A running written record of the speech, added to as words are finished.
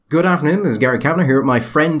Good afternoon, this is Gary Kavanagh here with my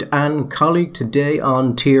friend and colleague today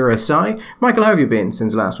on TRSI. Michael, how have you been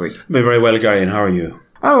since last week? Been very well, Gary, and how are you?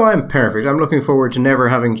 Oh, I'm perfect. I'm looking forward to never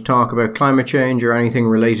having to talk about climate change or anything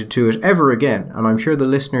related to it ever again, and I'm sure the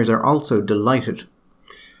listeners are also delighted.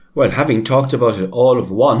 Well, having talked about it all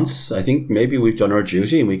of once, I think maybe we've done our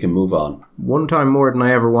duty and we can move on. One time more than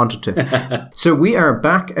I ever wanted to. So we are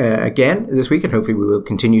back again this week, and hopefully we will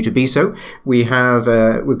continue to be so. We'll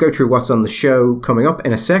go through what's on the show coming up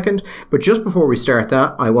in a second, but just before we start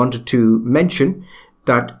that, I wanted to mention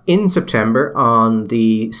that in September, on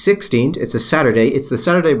the 16th, it's a Saturday, it's the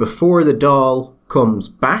Saturday before the Dáil comes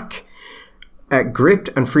back, Gript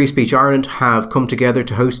and Free Speech Ireland have come together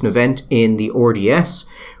to host an event in the RDS.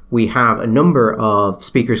 We have a number of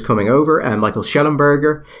speakers coming over. Michael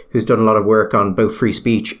Schellenberger, who's done a lot of work on both free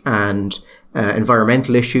speech and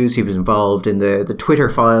environmental issues. He was involved in the Twitter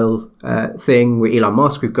file thing with Elon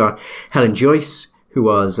Musk. We've got Helen Joyce, who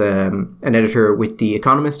was an editor with The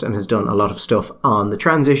Economist and has done a lot of stuff on the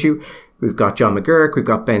trans issue. We've got John McGurk, we've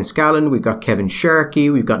got Ben Scallon, we've got Kevin Sharkey,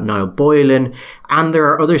 we've got Niall Boylan, and there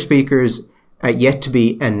are other speakers yet to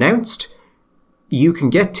be announced. You can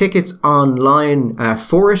get tickets online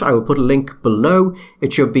for it. I will put a link below.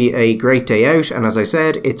 It should be a great day out. And as I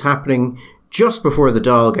said, it's happening just before the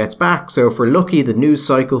Dáil gets back. So if we're lucky, the news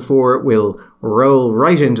cycle for it will roll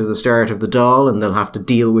right into the start of the Dáil and they'll have to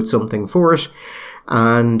deal with something for it.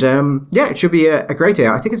 And it should be a great day.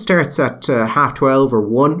 I think it starts at 12:30 or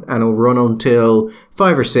 1 and it'll run until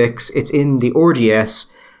 5 or 6. It's in the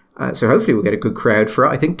RDS. So hopefully we'll get a good crowd for it.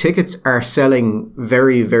 I think tickets are selling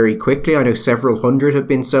very, very quickly. I know several hundred have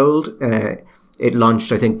been sold. It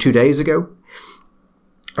launched, I think, 2 days ago.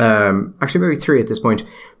 Actually, maybe 3 at this point.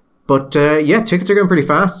 But tickets are going pretty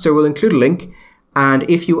fast. So we'll include a link. And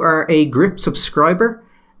if you are a Gript subscriber,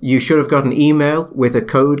 you should have got an email with a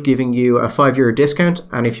code giving you a €5 discount.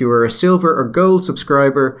 And if you are a silver or gold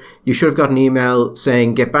subscriber, you should have got an email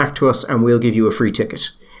saying, get back to us and we'll give you a free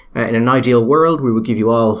ticket. In an ideal world, we would give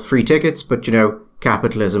you all free tickets, but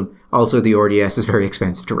capitalism. Also, the RDS is very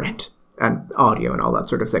expensive to rent, and audio and all that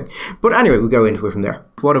sort of thing. But anyway, we'll go into it from there.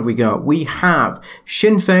 What have we got? We have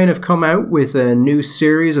Sinn Féin have come out with a new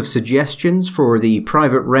series of suggestions for the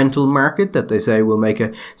private rental market that they say will make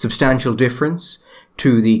a substantial difference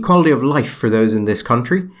to the quality of life for those in this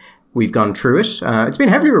country. We've gone through it. It's been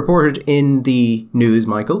heavily reported in the news,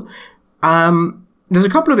 Michael. There's a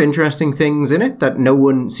couple of interesting things in it that no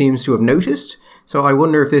one seems to have noticed. So I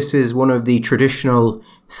wonder if this is one of the traditional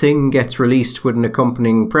thing gets released with an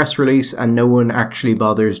accompanying press release and no one actually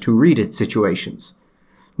bothers to read it situations.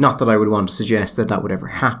 Not that I would want to suggest that that would ever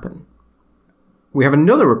happen. We have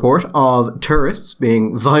another report of tourists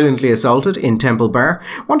being violently assaulted in Temple Bar.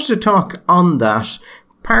 Wanted to talk on that,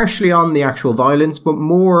 partially on the actual violence, but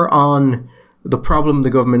more on the problem the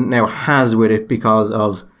government now has with it because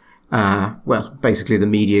of basically the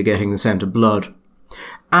media getting the scent of blood.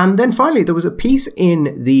 And then finally, there was a piece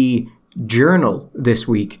in the Journal this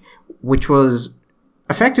week, which was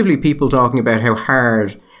effectively people talking about how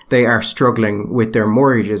hard they are struggling with their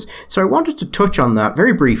mortgages. So I wanted to touch on that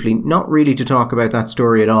very briefly, not really to talk about that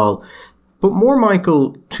story at all, but more,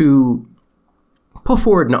 Michael, to put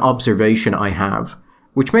forward an observation I have,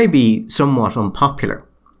 which may be somewhat unpopular.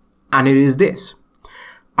 And it is this.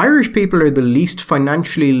 Irish people are the least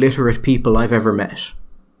financially literate people I've ever met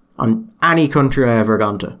on any country I've ever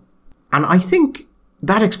gone to. And I think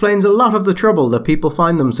that explains a lot of the trouble that people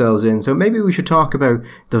find themselves in. So maybe we should talk about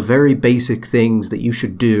the very basic things that you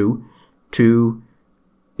should do to,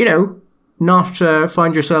 not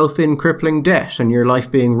find yourself in crippling debt and your life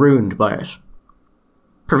being ruined by it.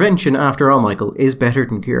 Prevention, after all, Michael, is better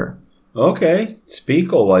than cure. Okay,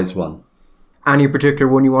 speak, O wise one. Any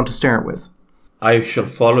particular one you want to start with? I shall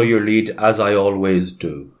follow your lead as I always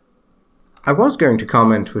do. I was going to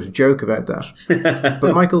comment with a joke about that.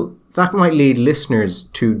 But Michael, that might lead listeners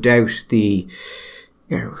to doubt the,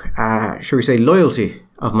 shall we say, loyalty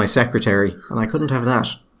of my secretary. And I couldn't have that.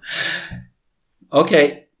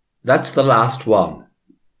 Okay, that's the last one.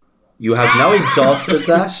 You have now exhausted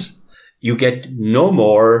that. You get no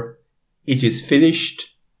more. It is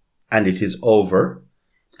finished and it is over.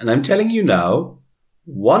 And I'm telling you now,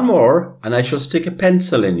 one more, and I shall stick a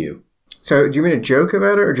pencil in you. So, do you mean a joke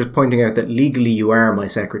about it, or just pointing out that legally you are my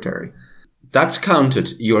secretary? That's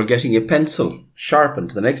counted. You are getting a pencil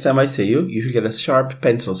sharpened. The next time I see you, you should get a sharp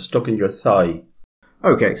pencil stuck in your thigh.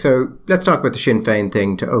 Okay, so let's talk about the Sinn Féin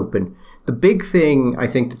thing to open. The big thing I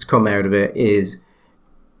think that's come out of it is,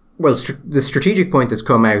 the strategic point that's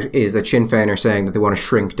come out is that Sinn Féin are saying that they want to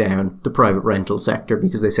shrink down the private rental sector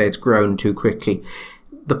because they say it's grown too quickly.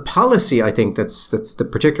 The policy, I think that's the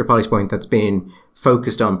particular policy point that's being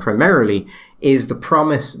focused on primarily is the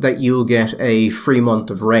promise that you'll get a free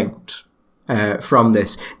month of rent from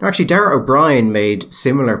this. Now, actually, Darragh O'Brien made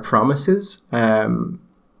similar promises in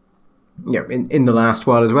the last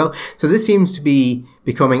while as well. So this seems to be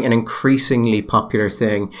becoming an increasingly popular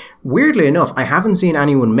thing. Weirdly enough, I haven't seen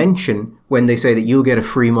anyone mention when they say that you'll get a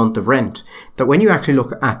free month of rent, that when you actually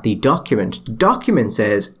look at the document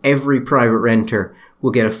says every private renter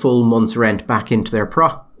will get a full month's rent back into their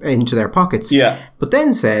pockets. Yeah. But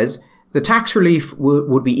then says the tax relief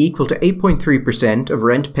would be equal to 8.3% of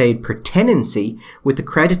rent paid per tenancy, with the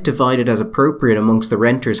credit divided as appropriate amongst the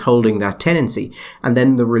renters holding that tenancy. And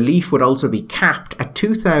then the relief would also be capped at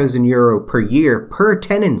 €2,000 per year per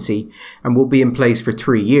tenancy and will be in place for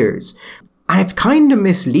 3 years. And it's kind of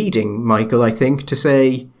misleading, Michael, I think, to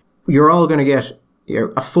say you're all going to get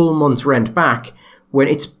a full month's rent back when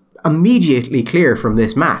it's immediately clear from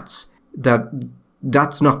this maths that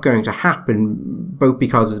that's not going to happen, both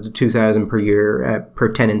because of the 2,000 per year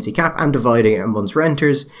per tenancy cap and dividing it amongst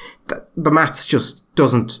renters. The maths just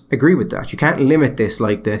doesn't agree with that. You can't limit this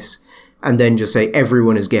like this and then just say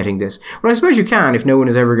everyone is getting this. Well, I suppose you can if no one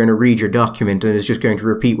is ever going to read your document and is just going to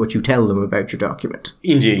repeat what you tell them about your document.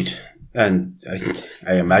 Indeed. And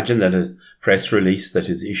I imagine that a press release that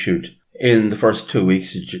is issued in the first 2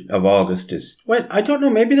 weeks of August is, well, I don't know,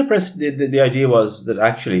 maybe the idea was that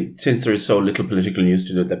actually, since there is so little political news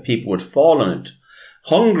to do, that people would fall on it,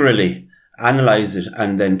 hungrily analyse it,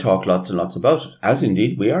 and then talk lots and lots about it, as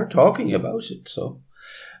indeed we are talking about it. So,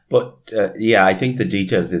 but I think the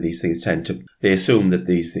details of these things they assume that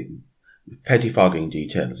these things, pettifogging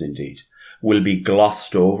details indeed, will be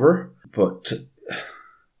glossed over, but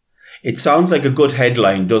it sounds like a good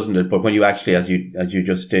headline, doesn't it? But when you actually, as you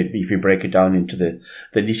just did, if you break it down into the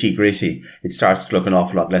nitty-gritty, it starts to look an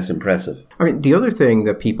awful lot less impressive. I mean, the other thing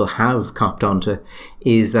that people have copped onto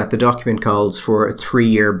is that the document calls for a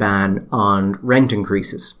 3-year ban on rent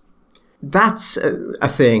increases. That's a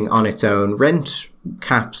thing on its own. Rent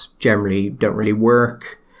caps generally don't really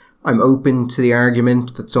work. I'm open to the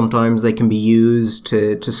argument that sometimes they can be used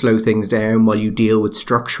to slow things down while you deal with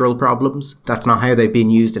structural problems. That's not how they've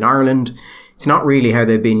been used in Ireland. It's not really how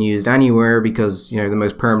they've been used anywhere because, the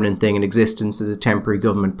most permanent thing in existence is a temporary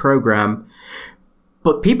government programme.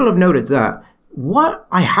 But people have noted that. What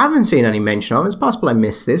I haven't seen any mention of, it's possible I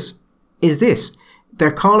missed this, is this.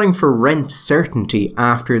 They're calling for rent certainty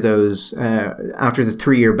after the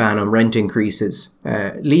 3-year ban on rent increases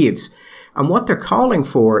leaves. And what they're calling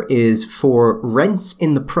for is for rents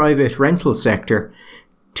in the private rental sector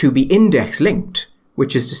to be index linked,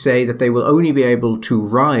 which is to say that they will only be able to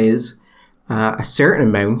rise a certain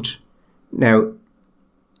amount. Now,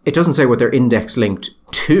 it doesn't say what they're index linked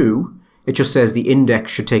to. It just says the index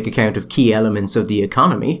should take account of key elements of the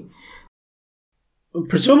economy.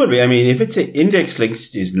 Presumably, I mean, if it's index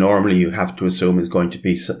linked, is normally you have to assume is going to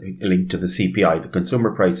be linked to the CPI, the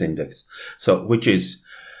Consumer Price Index, so which is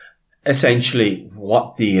essentially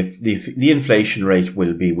what the inflation rate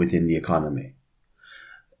will be within the economy.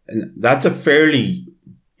 And that's a fairly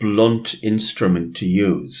blunt instrument to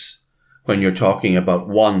use when you're talking about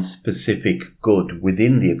one specific good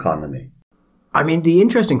within the economy. I mean, the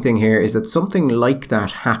interesting thing here is that something like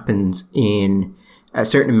that happens in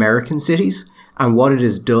certain American cities, and what it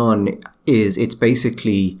has done is it's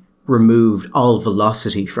basically removed all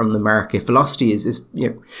velocity from the market. Velocity is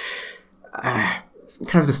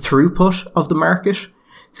kind of the throughput of the market.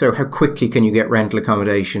 So how quickly can you get rental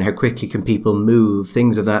accommodation? How quickly can people move?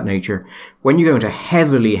 Things of that nature. When you go into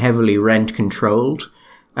heavily, heavily rent-controlled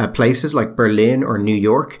places like Berlin or New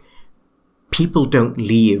York, people don't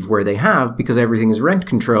leave where they have because everything is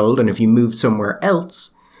rent-controlled. And if you move somewhere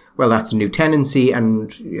else, well, that's a new tenancy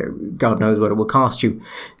and God knows what it will cost you.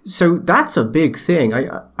 So that's a big thing.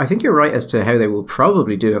 I think you're right as to how they will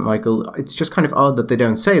probably do it, Michael. It's just kind of odd that they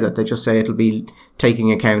don't say that. They just say it'll be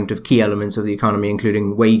taking account of key elements of the economy,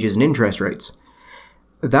 including wages and interest rates.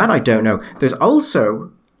 That I don't know. There's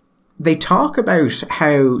also, they talk about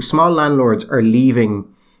how small landlords are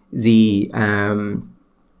leaving the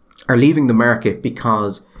market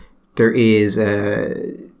because there is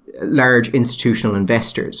large institutional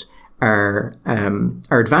investors are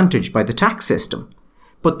advantaged by the tax system.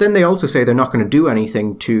 But then they also say they're not going to do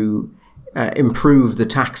anything to improve the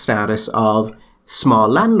tax status of small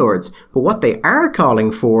landlords. But what they are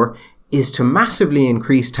calling for is to massively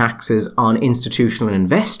increase taxes on institutional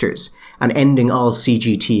investors and ending all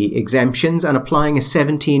CGT exemptions and applying a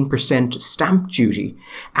 17% stamp duty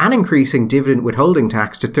and increasing dividend withholding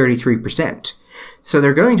tax to 33%. So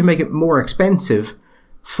they're going to make it more expensive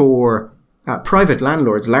for private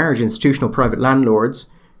landlords, large institutional private landlords,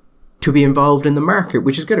 to be involved in the market,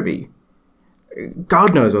 which is going to be,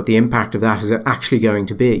 God knows what the impact of that is actually going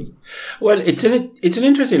to be. Well, it's an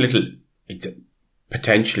interesting little, it's a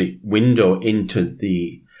potentially window into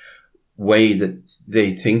the way that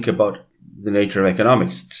they think about the nature of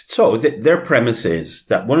economics. So their premise is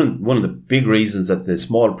that one of the big reasons that the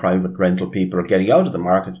small private rental people are getting out of the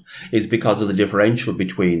market is because of the differential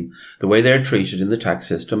between the way they're treated in the tax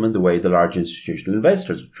system and the way the large institutional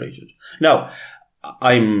investors are treated. Now,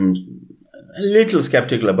 I'm a little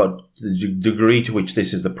skeptical about the degree to which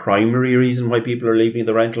this is the primary reason why people are leaving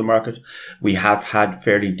the rental market. We have had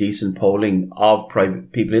fairly decent polling of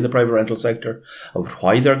private people in the private rental sector of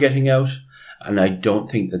why they're getting out. And I don't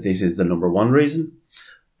think that this is the number one reason.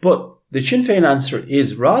 But the Sinn Féin answer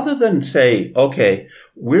is, rather than say, okay,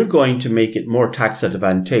 we're going to make it more tax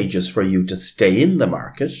advantageous for you to stay in the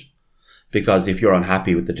market, because if you're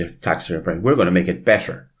unhappy with the tax differential, we're going to make it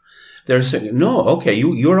better. They're saying, no, okay,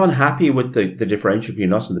 you're unhappy with the differential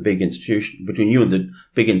between us and the big institution, between you and the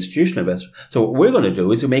big institutional investor. So what we're going to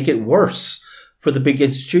do is to make it worse for the big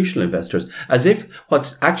institutional investors, as if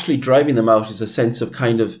what's actually driving them out is a sense of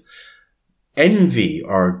kind of envy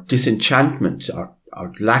or disenchantment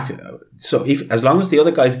or lack. So as long as the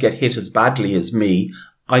other guys get hit as badly as me,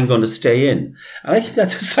 I'm going to stay in. And I think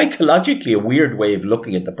that's psychologically a weird way of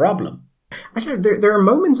looking at the problem. Actually, there are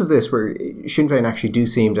moments of this where Sinn Féin actually do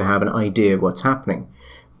seem to have an idea of what's happening.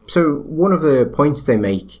 So one of the points they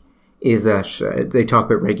make is that they talk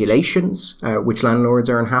about regulations, which landlords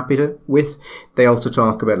are unhappy with. They also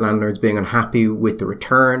talk about landlords being unhappy with the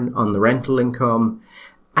return on the rental income.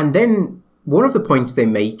 And then one of the points they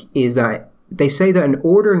make is that they say that in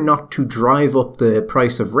order not to drive up the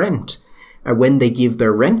price of rent, when they give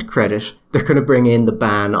their rent credit, they're going to bring in the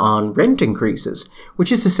ban on rent increases,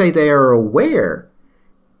 which is to say they are aware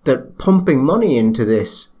that pumping money into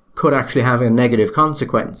this could actually have a negative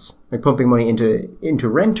consequence, like pumping money into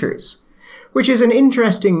renters, which is an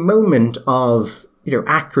interesting moment of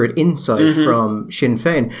accurate insight from Sinn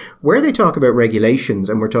Féin, where they talk about regulations,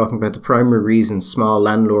 and we're talking about the primary reason small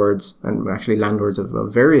landlords, and actually landlords of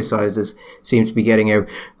various sizes, seem to be getting out.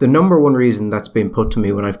 The number one reason that's been put to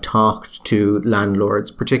me when I've talked to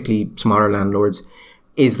landlords, particularly smaller landlords,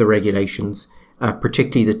 is the regulations,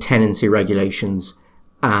 particularly the tenancy regulations,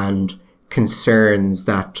 and concerns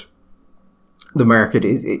that the market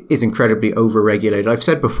is incredibly over-regulated. I've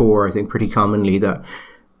said before, I think pretty commonly, that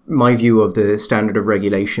my view of the standard of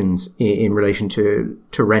regulations in relation to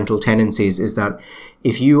rental tenancies is that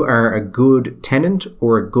if you are a good tenant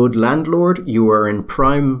or a good landlord, you are in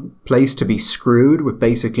prime place to be screwed with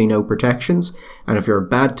basically no protections. And if you're a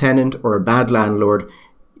bad tenant or a bad landlord,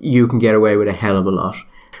 you can get away with a hell of a lot.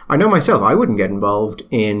 I know myself, I wouldn't get involved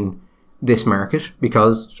in this market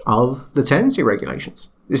because of the tenancy regulations.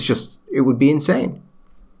 It would be insane.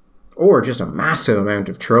 Or just a massive amount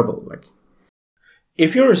of trouble.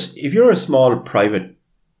 If you're a small private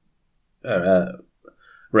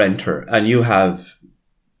renter and you have,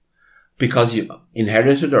 because you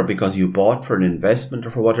inherited or because you bought for an investment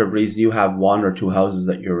or for whatever reason, you have one or two houses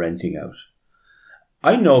that you're renting out.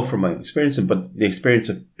 I know from my experience, but the experience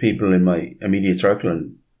of people in my immediate circle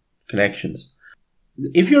and connections,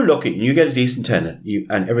 if you're lucky and you get a decent tenant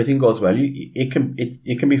and everything goes well, it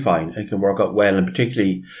can be fine. It can work out well, and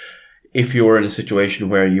particularly if you were in a situation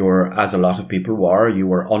where you were, as a lot of people were, you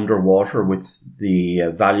were underwater with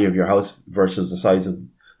the value of your house versus the size of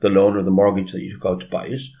the loan or the mortgage that you took out to buy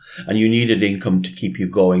it, and you needed income to keep you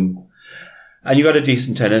going, and you got a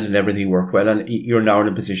decent tenant and everything worked well, and you're now in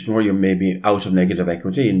a position where you're maybe out of negative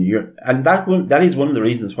equity, and that is one of the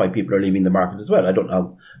reasons why people are leaving the market as well. I don't know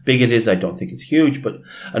how big it is. I don't think it's huge, but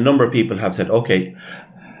a number of people have said, okay,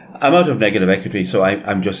 I'm out of negative equity, so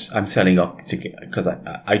I'm selling up because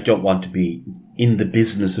I don't want to be in the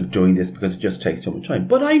business of doing this because it just takes too much time.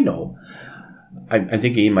 But I know, I'm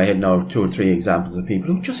thinking in my head now of 2 or 3 examples of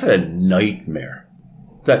people who just had a nightmare,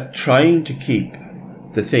 that trying to keep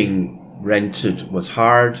the thing rented was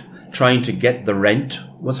hard, trying to get the rent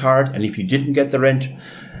was hard, and if you didn't get the rent,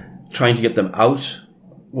 trying to get them out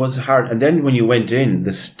was hard. And then when you went in,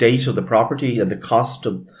 the state of the property and the cost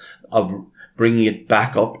of bringing it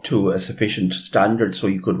back up to a sufficient standard so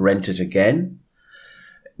you could rent it again.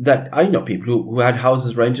 That I know people who had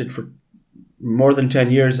houses rented for more than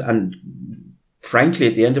 10 years and frankly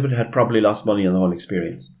at the end of it had probably lost money on the whole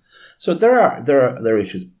experience. So there are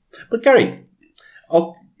issues. But Gary,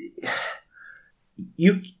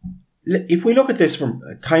 if we look at this from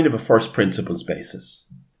a kind of a first principles basis,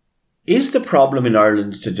 is the problem in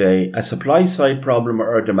Ireland today a supply side problem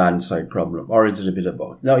or a demand side problem, or is it a bit of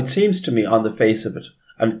both? Now, it seems to me on the face of it,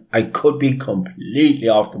 and I could be completely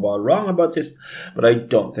off the wall wrong about this, but I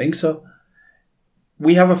don't think so.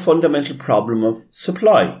 We have a fundamental problem of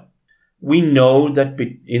supply. We know that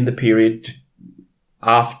in the period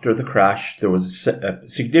after the crash, there was a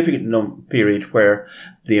significant period where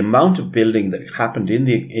the amount of building that happened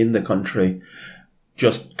in the country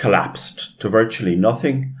just collapsed to virtually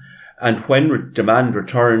nothing. And when demand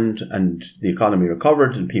returned and the economy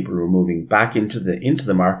recovered and people were moving back into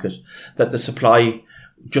the market, that the supply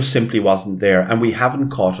just simply wasn't there. And we haven't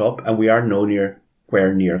caught up, and we are nowhere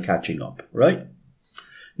near catching up, right?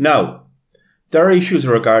 Now, there are issues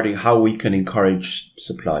regarding how we can encourage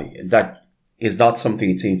supply. That is not something,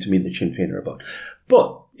 it seems to me, that Sinn Féin are about.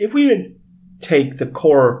 But if we take the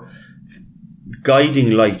core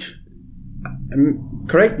guiding light,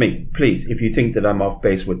 correct me, please, if you think that I'm off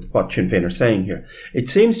base with what Sinn Féin are saying here. It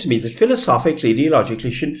seems to me that philosophically,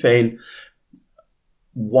 ideologically, Sinn Féin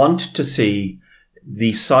want to see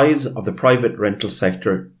the size of the private rental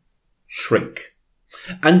sector shrink.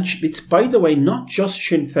 And it's, by the way, not just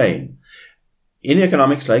Sinn Féin. In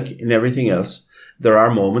economics, like in everything else, there are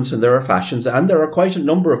moments and there are fashions, and there are quite a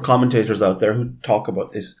number of commentators out there who talk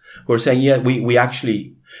about this, who are saying, yeah, we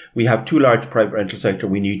have too large private rental sector,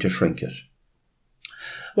 we need to shrink it.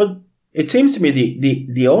 Well, it seems to me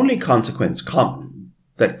the only consequence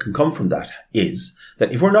that can come from that is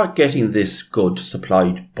that if we're not getting this good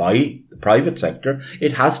supplied by the private sector,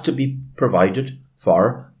 it has to be provided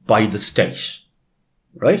for by the state.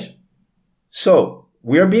 Right? So,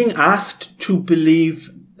 we are being asked to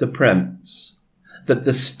believe the premise that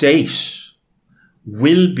the state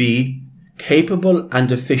will be capable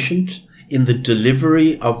and efficient in the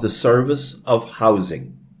delivery of the service of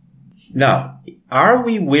housing. Now, are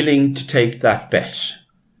we willing to take that bet?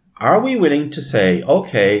 Are we willing to say,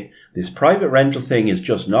 okay, this private rental thing is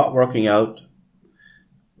just not working out.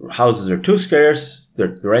 Houses are too scarce.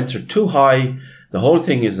 The rents are too high. The whole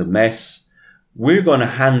thing is a mess. We're going to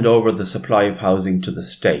hand over the supply of housing to the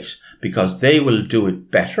state because they will do it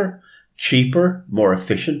better, cheaper, more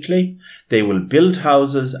efficiently. They will build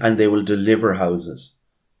houses and they will deliver houses.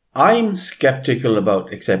 I'm skeptical about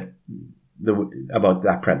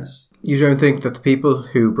that premise. You don't think that the people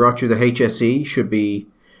who brought you the HSE should be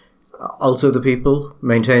also the people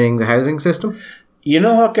maintaining the housing system? You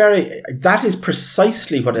know what, Gary? That is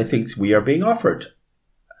precisely what I think we are being offered.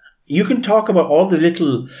 You can talk about all the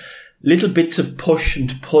little bits of push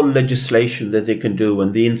and pull legislation that they can do,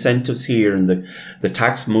 and the incentives here and the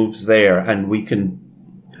tax moves there, and we can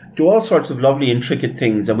do all sorts of lovely intricate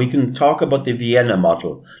things, and we can talk about the Vienna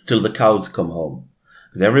model till the cows come home,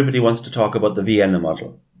 because everybody wants to talk about the Vienna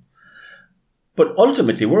model. But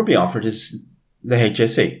ultimately, what we're being offered is the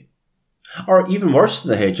HSE. Or even worse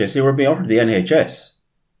than the HSE, we're being offered the NHS.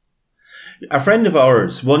 A friend of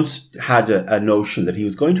ours once had a notion that he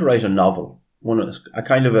was going to write a novel, a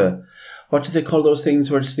kind of a, what do they call those things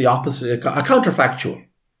where it's the opposite, a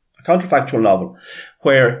counterfactual novel,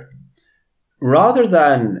 where rather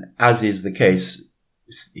than, as is the case,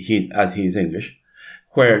 as he's English,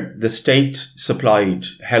 where the state supplied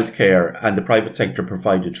healthcare and the private sector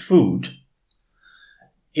provided food,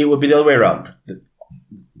 it would be the other way around.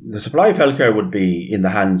 The supply of healthcare would be in the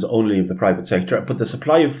hands only of the private sector, but the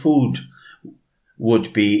supply of food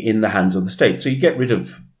would be in the hands of the state. So you get rid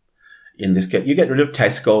of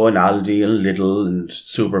Tesco and Aldi and Lidl and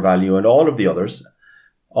SuperValu and all the others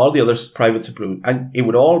private supply, and it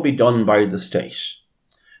would all be done by the state.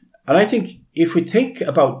 And I think if we think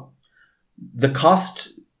about the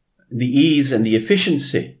cost, the ease and the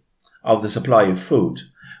efficiency of the supply of food,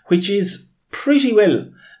 which is pretty well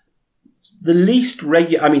the least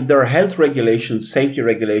there are health regulations, safety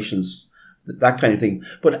regulations, that kind of thing.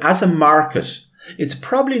 But as a market, it's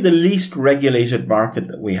probably the least regulated market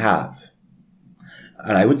that we have.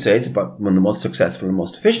 And I would say it's about one of the most successful and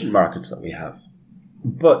most efficient markets that we have.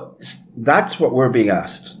 But that's what we're being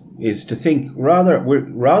asked, is to think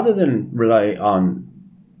rather than rely on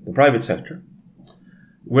the private sector,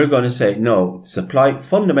 we're going to say, no,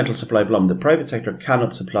 fundamental supply problem, the private sector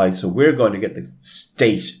cannot supply, so we're going to get the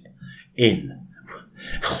state in.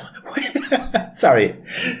 Sorry.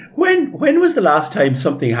 When was the last time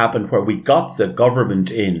something happened where we got the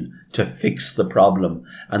government in to fix the problem,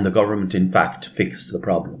 and the government, in fact, fixed the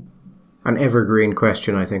problem? An evergreen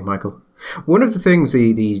question, I think, Michael. One of the things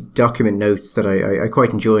the document notes that I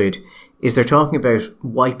quite enjoyed is they're talking about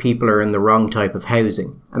why people are in the wrong type of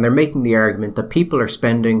housing. And they're making the argument that people are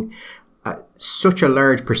spending such a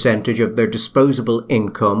large percentage of their disposable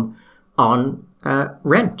income on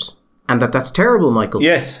rent. And that's terrible, Michael.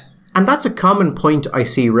 Yes. And that's a common point I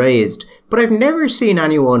see raised. But I've never seen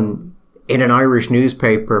anyone in an Irish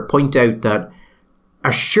newspaper point out that a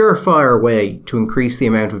surefire way to increase the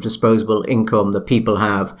amount of disposable income that people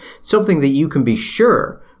have, something that you can be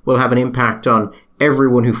sure will have an impact on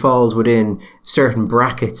everyone who falls within certain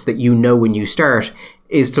brackets that you know when you start,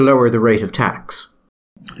 is to lower the rate of tax.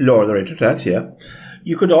 Lower the rate of tax, yeah.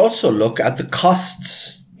 You could also look at the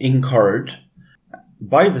costs incurred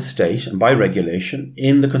by the state and by regulation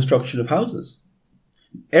in the construction of houses.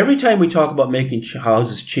 Every time we talk about making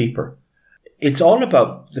houses cheaper, it's all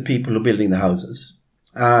about the people who are building the houses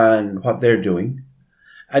and what they're doing.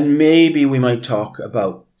 And maybe we might talk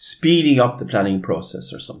about speeding up the planning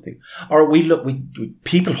process or something. Or we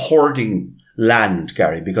people hoarding land,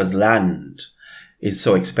 Gary, because land is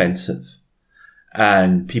so expensive.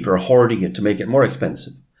 And people are hoarding it to make it more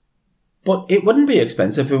expensive. But it wouldn't be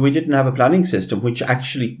expensive if we didn't have a planning system which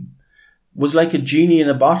actually was like a genie in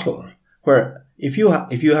a bottle, where if you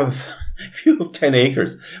have 10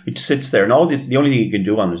 acres which sits there and the only thing you can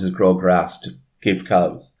do on it is grow grass to give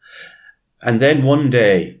cows, and then one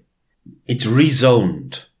day it's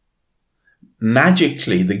rezoned.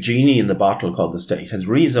 Magically, the genie in the bottle called the state has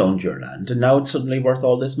rezoned your land, and now it's suddenly worth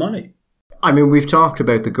all this money. I mean, we've talked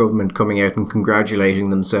about the government coming out and congratulating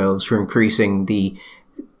themselves for increasing the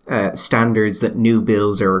standards that new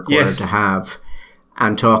builds are required to have,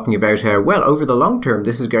 and talking about how, well, over the long term,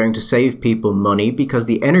 this is going to save people money because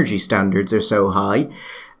the energy standards are so high,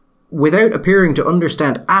 without appearing to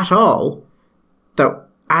understand at all that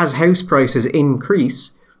as house prices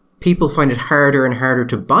increase, people find it harder and harder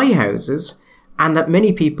to buy houses, and that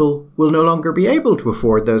many people will no longer be able to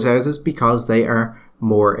afford those houses because they are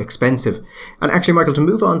more expensive. And actually, Michael, to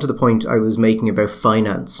move on to the point I was making about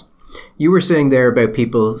finance, you were saying there about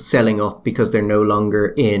people selling up because they're no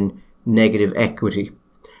longer in negative equity.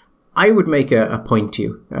 I would make a point to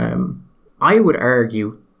you. I would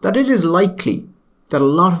argue that it is likely that a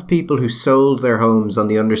lot of people who sold their homes on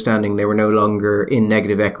the understanding they were no longer in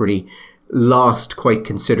negative equity lost quite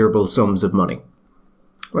considerable sums of money.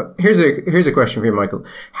 Well, here's a question for you, Michael.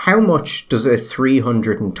 How much does a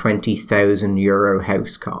 €320,000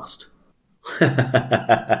 house cost?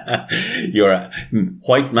 You're a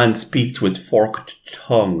white man speaks with forked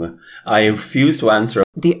tongue. I refuse to answer.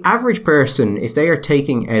 The average person, if they are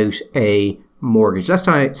taking out a mortgage, let's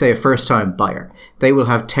say a first-time buyer, they will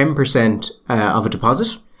have 10% of a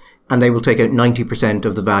deposit, and they will take out 90%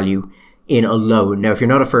 of the value in a loan. Now, if you're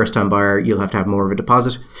not a first-time buyer, you'll have to have more of a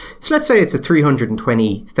deposit. So let's say it's a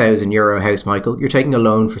 €320,000 house, Michael. You're taking a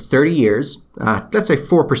loan for 30 years, let's say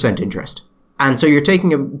 4% interest. And so you're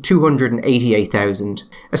taking a $288,000,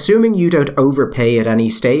 assuming you don't overpay at any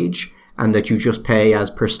stage and that you just pay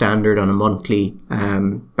as per standard on a monthly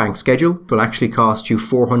bank schedule, will actually cost you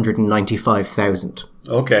 $495,000.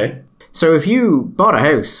 Okay. So if you bought a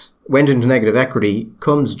house, went into negative equity,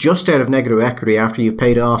 comes just out of negative equity after you've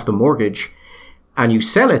paid off the mortgage, and you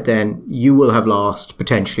sell it, then you will have lost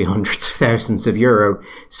potentially hundreds of thousands of euro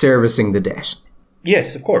servicing the debt.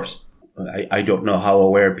 Yes, of course. I don't know how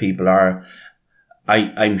aware people are.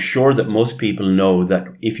 I'm sure that most people know that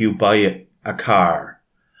if you buy a car,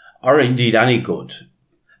 or indeed any good,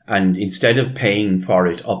 and instead of paying for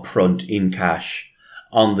it upfront in cash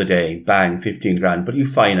on the day, bang, 15 grand, but you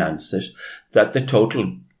finance it, that the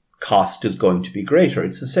total cost is going to be greater.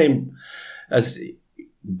 It's the same as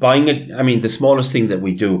buying it. I mean, the smallest thing that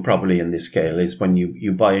we do probably in this scale is when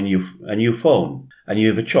you buy a new phone, and you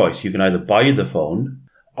have a choice. You can either buy the phone,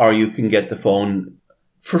 or you can get the phone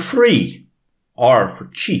for free or for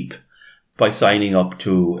cheap by signing up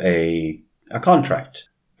to a contract.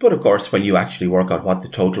 But of course, when you actually work out what the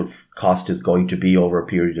total cost is going to be over a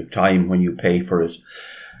period of time, when you pay for it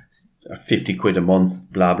 50 quid a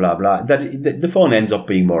month, blah, blah, blah, that the phone ends up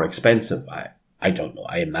being more expensive. I don't know.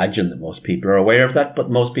 I imagine that most people are aware of that, but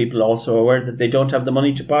most people are also aware that they don't have the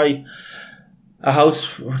money to buy a house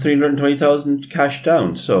for 320,000 cash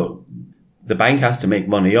down. So the bank has to make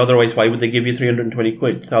money. Otherwise, why would they give you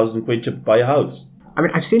 320,000 quid to buy a house? I mean,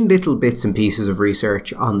 I've seen little bits and pieces of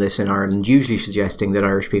research on this in Ireland, usually suggesting that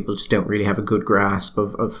Irish people just don't really have a good grasp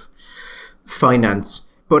of finance.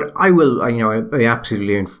 But I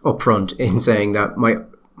absolutely upfront in saying that my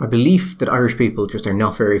belief that Irish people just are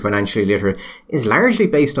not very financially literate is largely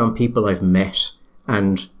based on people I've met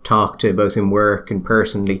and talked to both in work and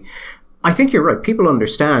personally. I think you're right. People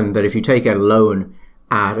understand that if you take out a loan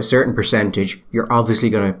at a certain percentage, you're obviously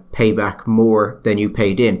going to pay back more than you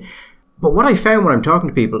paid in. But what I found when I'm talking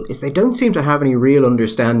to people is they don't seem to have any real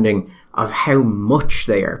understanding of how much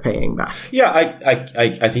they are paying back. Yeah,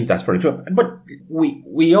 I think that's pretty true. But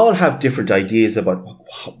we all have different ideas about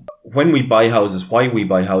when we buy houses, why we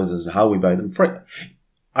buy houses, and how we buy them.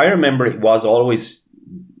 I remember it was always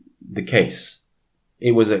the case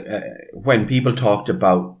it was when people talked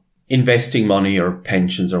about investing money or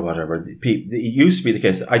pensions or whatever, it used to be the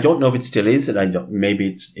case. I don't know if it still is, and maybe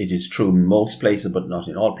it is true in most places, but not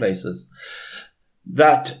in all places,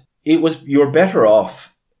 that you're better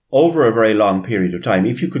off over a very long period of time.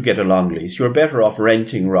 If you could get a long lease, you're better off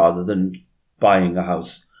renting rather than buying a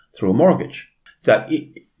house through a mortgage. That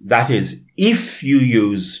is, if you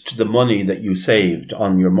used the money that you saved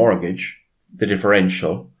on your mortgage, the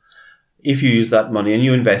differential, if you used that money and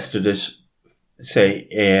you invested it, say,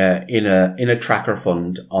 in a tracker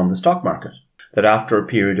fund on the stock market, that after a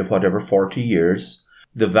period of whatever, 40 years,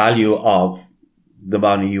 the value of the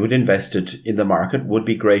money you had invested in the market would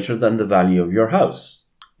be greater than the value of your house.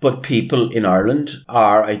 But people in Ireland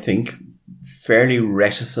are, I think, fairly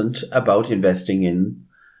reticent about investing in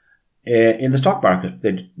the stock market.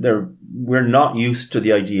 We're not used to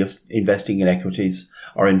the idea of investing in equities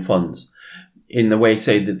or in funds in the way,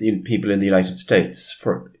 say, that the people in the United States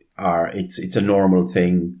it's a normal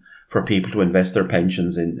thing for people to invest their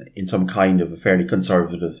pensions in some kind of a fairly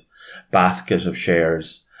conservative basket of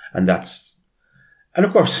shares. And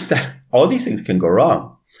of course, all these things can go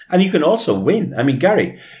wrong. And you can also win. I mean,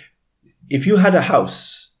 Gary, if you had a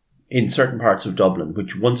house in certain parts of Dublin,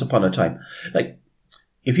 which once upon a time, like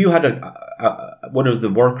if you had one of the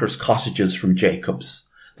workers' cottages from Jacobs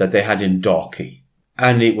that they had in Dalkey,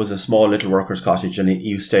 and it was a small little workers' cottage, and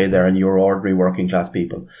you stay there and you're ordinary working class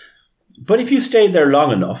people. But if you stayed there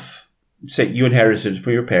long enough, say you inherited it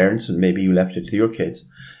from your parents and maybe you left it to your kids,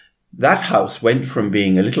 that house went from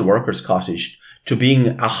being a little workers' cottage to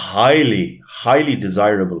being a highly, highly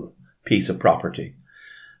desirable piece of property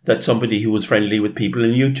that somebody who was friendly with people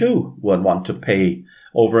and you too would want to pay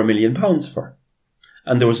over £1 million for.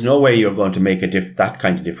 And there was no way you're going to make that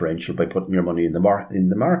kind of differential by putting your money in the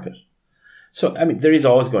market. So, I mean, there is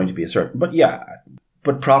always going to be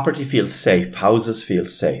but property feels safe. Houses feel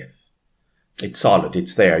safe. It's solid.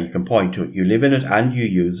 It's there. You can point to it. You live in it and you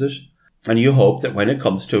use it. And you hope that when it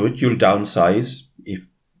comes to it, you'll downsize,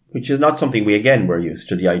 which is not something we're used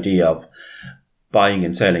to, the idea of buying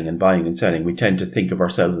and selling and buying and selling. We tend to think of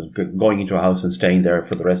ourselves as going into a house and staying there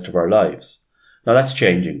for the rest of our lives. Now that's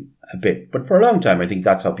changing a bit, but for a long time, I think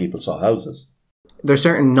that's how people saw houses. There's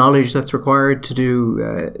certain knowledge that's required to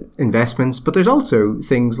do investments, but there's also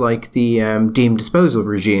things like the deemed disposal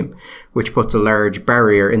regime, which puts a large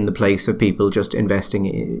barrier in the place of people just investing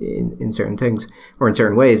in certain things or in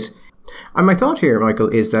certain ways. And my thought here, Michael,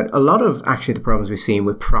 is that a lot of actually the problems we've seen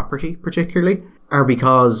with property particularly are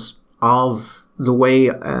because of the way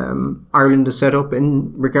Ireland is set up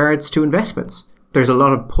in regards to investments. There's a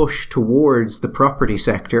lot of push towards the property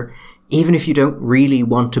sector, even if you don't really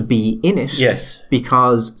want to be in it. Yes.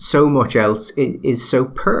 Because so much else is so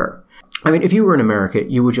poor. I mean, if you were in America,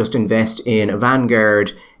 you would just invest in a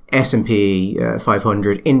Vanguard S&P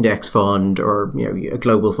 500 index fund or a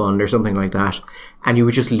global fund or something like that, and you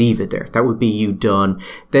would just leave it there. That would be you done.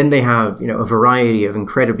 Then they have a variety of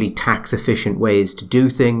incredibly tax efficient ways to do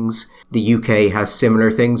things. The UK has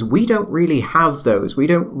similar things. We don't really have those. We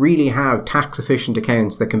don't really have tax efficient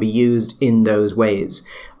accounts that can be used in those ways.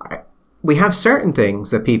 We have certain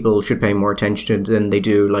things that people should pay more attention to than they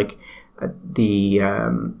do, like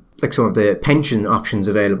some of the pension options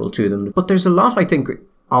available to them. But there's a lot, I think,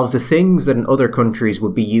 of the things that in other countries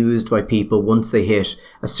would be used by people once they hit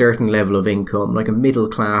a certain level of income, like a middle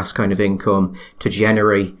class kind of income, to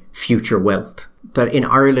generate future wealth, that in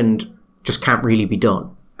Ireland just can't really be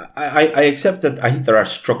done. I accept that. I think there are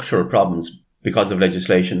structural problems because of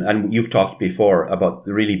legislation, and you've talked before about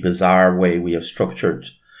the really bizarre way we have structured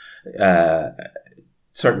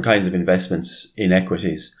certain kinds of investments in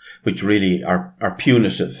equities, which really are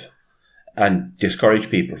punitive and discourage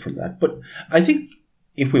people from that. But I think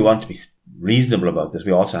if we want to be reasonable about this,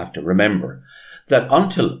 we also have to remember that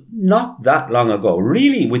until not that long ago,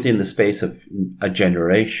 really within the space of a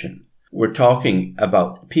generation, we're talking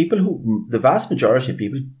about people who, the vast majority of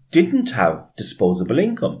people, didn't have disposable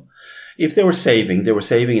income. If they were saving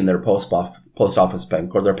in their post office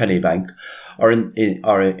bank or their penny bank or in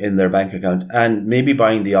their bank account, and maybe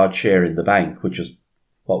buying the odd share in the bank, which was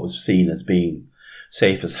what was seen as being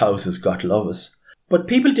safe as houses, God love us. But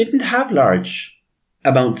people didn't have large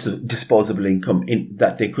amounts of disposable income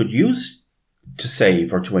that they could use to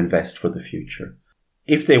save or to invest for the future.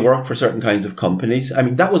 If they worked for certain kinds of companies, I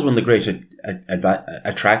mean, that was one of the great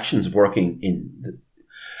attractions of working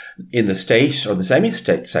in the state or the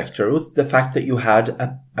semi-state sector, was the fact that you had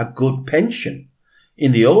a good pension.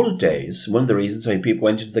 In the old days, one of the reasons why people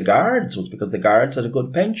went into the Guards was because the Guards had a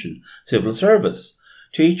good pension. Civil service,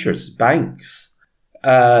 teachers, banks,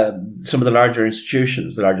 some of the larger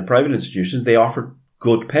institutions, the larger private institutions, they offered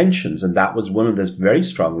good pensions, and that was one of the very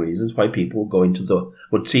strong reasons why people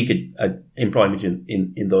would seek employment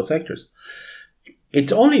in those sectors.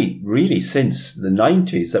 It's only really since the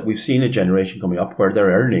 90s that we've seen a generation coming up where they're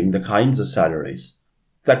earning the kinds of salaries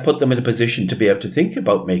that put them in a position to be able to think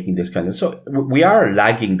about making this kind of... So we are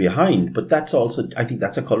lagging behind, but that's also, I think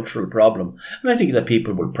that's a cultural problem. And I think that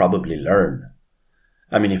people will probably learn.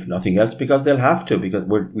 I mean, if nothing else, because they'll have to, because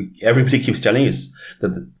everybody keeps telling us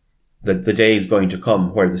that the day is going to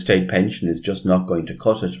come where the state pension is just not going to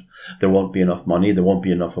cut it. There won't be enough money. There won't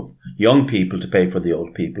be enough of young people to pay for the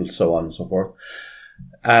old people, so on and so forth.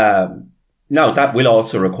 Now, that will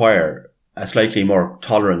also require a slightly more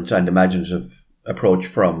tolerant and imaginative approach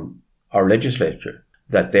from our legislature,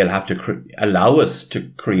 that they'll have to allow us to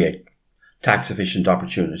create tax-efficient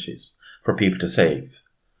opportunities for people to save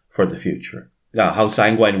for the future. Now, how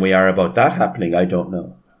sanguine we are about that happening, I don't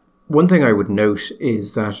know. One thing I would note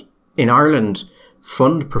is that in Ireland,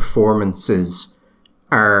 fund performances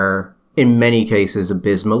are in many cases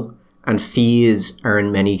abysmal, and fees are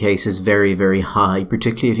in many cases very, very high,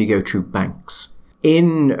 particularly if you go through banks.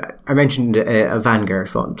 I mentioned a Vanguard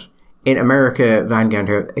fund. In America, Vanguard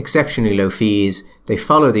have exceptionally low fees. They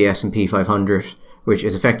follow the S&P 500, which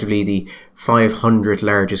is effectively the 500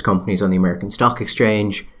 largest companies on the American Stock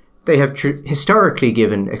Exchange. They have historically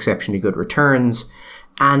given exceptionally good returns,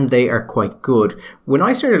 and they are quite good. When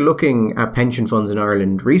I started looking at pension funds in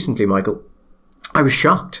Ireland recently, Michael, I was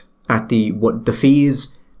shocked at the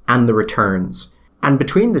fees and the returns. And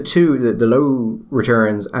between the two, the low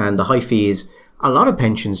returns and the high fees, a lot of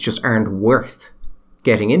pensions just aren't worth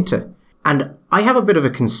getting into. And I have a bit of a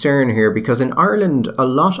concern here, because in Ireland, a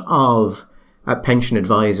lot of pension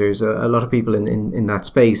advisors, a lot of people in that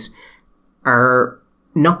space, are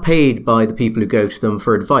not paid by the people who go to them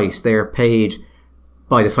for advice. They are paid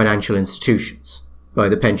by the financial institutions, by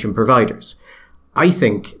the pension providers. I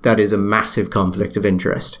think that is a massive conflict of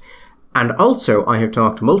interest. And also, I have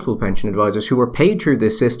talked to multiple pension advisors who were paid through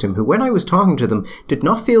this system, who, when I was talking to them, did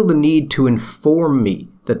not feel the need to inform me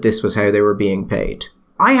that this was how they were being paid.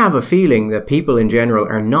 I have a feeling that people in general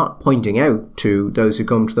are not pointing out to those who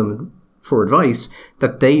come to them for advice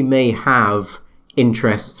that they may have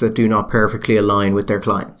interests that do not perfectly align with their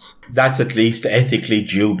clients. That's at least ethically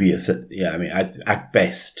dubious. Yeah, I mean, at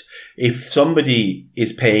best. If somebody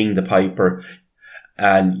is paying the piper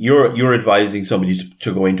and you're advising somebody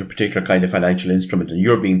to go into a particular kind of financial instrument, and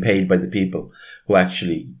you're being paid by the people who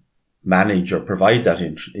actually manage or provide that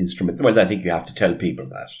instrument, well, I think you have to tell people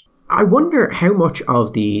that. I wonder how much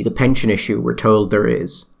of the pension issue we're told there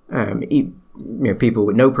is. People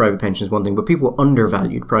with no private pension is one thing, but people with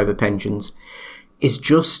undervalued private pensions is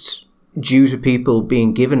just due to people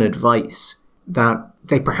being given advice that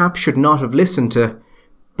they perhaps should not have listened to,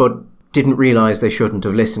 but didn't realise they shouldn't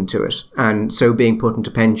have listened to it. And so being put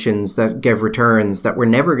into pensions that give returns that were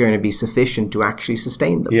never going to be sufficient to actually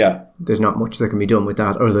sustain them. Yeah. There's not much that can be done with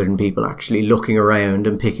that other than people actually looking around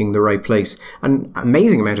and picking the right place. An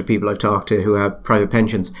amazing amount of people I've talked to who have private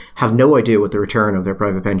pensions have no idea what the return of their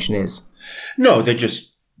private pension is. No,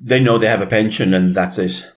 they know they have a pension and that's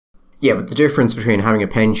it. Yeah, but the difference between having a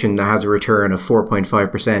pension that has a return of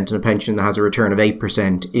 4.5% and a pension that has a return of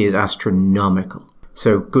 8% is astronomical.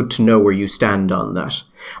 So good to know where you stand on that.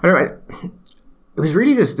 It was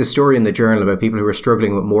really this story in the Journal about people who were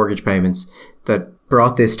struggling with mortgage payments that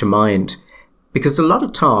brought this to mind, because there's a lot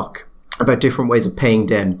of talk about different ways of paying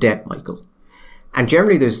down debt, Michael. And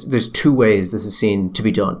generally there's two ways this is seen to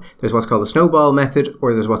be done. There's what's called the snowball method,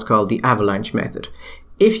 or there's what's called the avalanche method.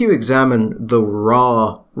 If you examine the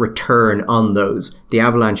raw return on those, the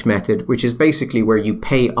avalanche method, which is basically where you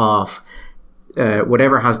pay off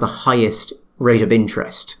whatever has the highest rate of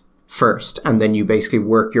interest first, and then you basically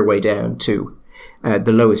work your way down to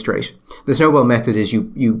the lowest rate. The snowball method is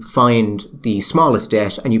you find the smallest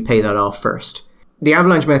debt and you pay that off first. The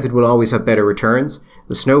avalanche method will always have better returns.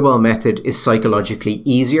 The snowball method is psychologically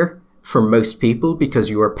easier for most people because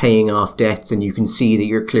you are paying off debts and you can see that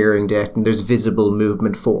you're clearing debt and there's visible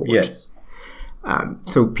movement forward. Yes.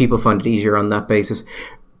 So people find it easier on that basis.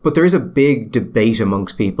 But there is a big debate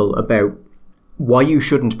amongst people about why you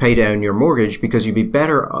shouldn't pay down your mortgage, because you'd be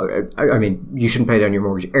better... you shouldn't pay down your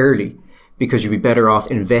mortgage early because you'd be better off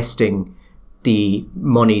investing the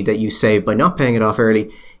money that you save by not paying it off early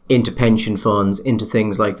into pension funds, into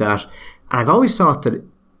things like that. And I've always thought that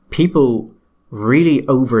people really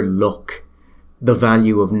overlook the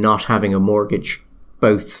value of not having a mortgage,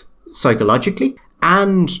 both psychologically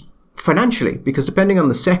and financially, because depending on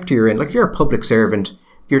the sector you're in, like if you're a public servant,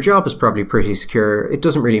 your job is probably pretty secure. It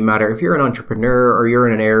doesn't really matter if you're an entrepreneur or you're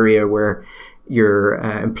in an area where your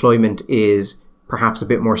employment is perhaps a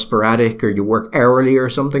bit more sporadic, or you work hourly or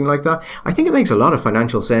something like that, I think it makes a lot of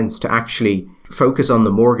financial sense to actually focus on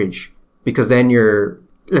the mortgage, because then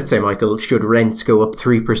let's say, Michael, should rents go up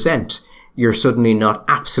 3%, you're suddenly not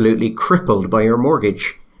absolutely crippled by your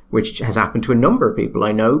mortgage, which has happened to a number of people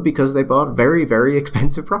I know because they bought very, very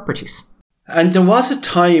expensive properties. And there was a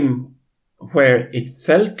time where it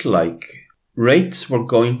felt like rates were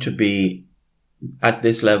going to be at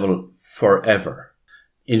this level forever.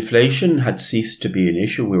 Inflation had ceased to be an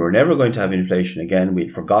issue. We were never going to have inflation again.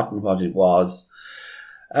 We'd forgotten what it was.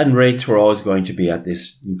 And rates were always going to be at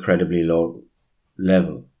this incredibly low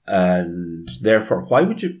level. And therefore, why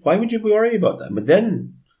would you worry about that? But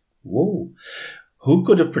then, whoa, who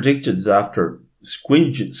could have predicted that after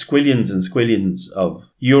squillions and squillions of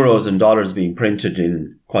euros and dollars being printed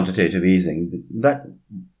in quantitative easing, that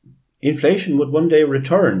inflation would one day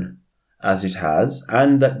return as it has,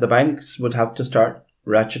 and that the banks would have to start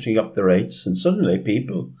ratcheting up the rates, and suddenly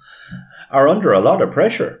people are under a lot of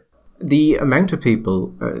pressure. The amount of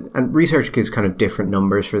people, and research gives kind of different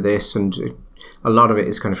numbers for this, and a lot of it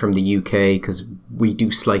is kind of from the UK because we do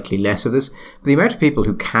slightly less of this. But the amount of people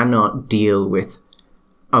who cannot deal with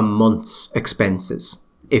a month's expenses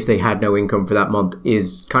if they had no income for that month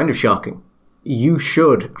is kind of shocking. You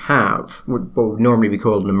should have what would normally be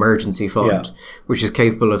called an emergency fund, which is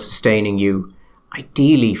capable of sustaining you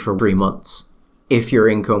ideally for 3 months if your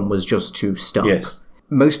income was just to stop. Yes.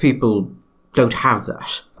 Most people don't have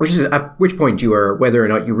that, which is at which point you are, whether or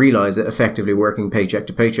not you realize it, effectively working paycheck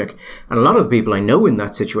to paycheck. And a lot of the people I know in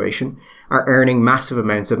that situation are earning massive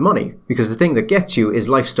amounts of money, because the thing that gets you is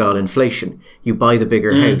lifestyle inflation. You buy the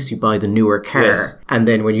bigger house, you buy the newer car, and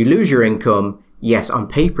then when you lose your income, yes, on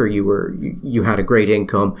paper you had a great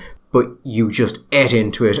income, but you just ate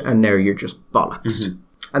into it and now you're just bollocksed.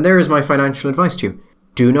 And there is my financial advice to you.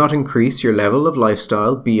 Do not increase your level of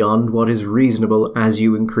lifestyle beyond what is reasonable as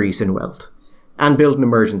you increase in wealth. And build an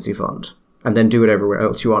emergency fund. And then do whatever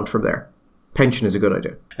else you want from there. Pension is a good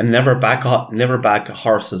idea. And never back a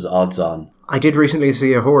horse's odds on. I did recently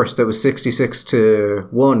see a horse that was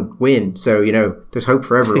 66-1 win. So, there's hope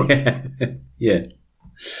for everyone. Yeah.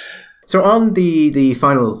 So on the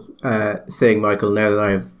final thing, Michael, now that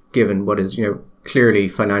I've given what is, clearly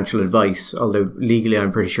financial advice, although legally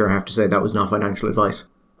I'm pretty sure I have to say that was not financial advice.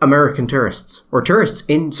 American tourists. Or tourists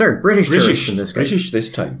British tourists in this case. British this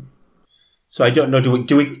time. So I don't know,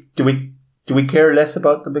 do we care less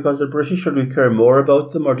about them because they're British, or do we care more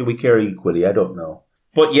about them, or do we care equally? I don't know.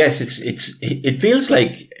 But yes, it feels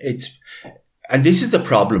like and this is the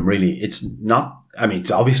problem really. It's not, it's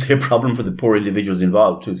obviously a problem for the poor individuals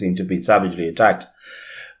involved who seem to be savagely attacked.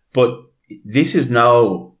 But this is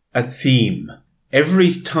now a theme.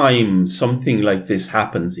 Every time something like this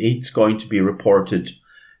happens, it's going to be reported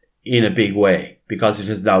in a big way because it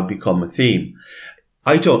has now become a theme.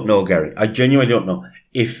 I don't know, Gary. I genuinely don't know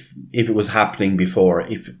if it was happening before,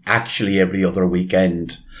 if actually every other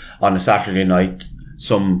weekend on a Saturday night,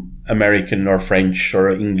 some American or French or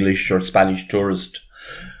English or Spanish tourist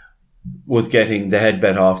was getting the head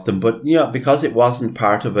bet off them. But, because it wasn't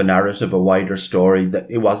part of a narrative, a wider story, that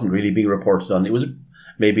it wasn't really being reported on. It was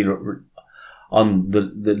maybe on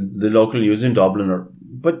the local news in Dublin,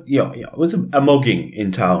 but it was a mugging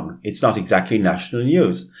in town. It's not exactly national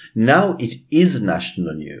news. Now it is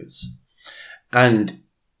national news. And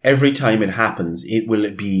every time it happens, it will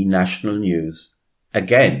be national news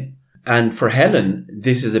again. And for Helen,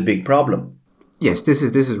 this is a big problem. Yes, this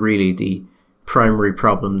is really the primary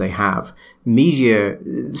problem they have. Media,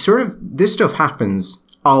 this stuff happens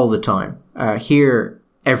all the time, here,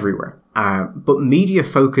 everywhere. But media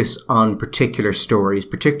focus on particular stories,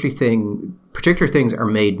 particular things are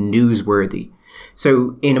made newsworthy.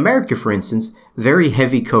 So in America, for instance, very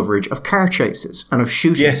heavy coverage of car chases and of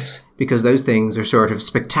shootings, because those things are sort of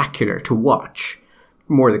spectacular to watch.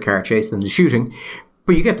 More the car chase than the shooting.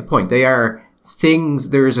 But you get the point. They are things,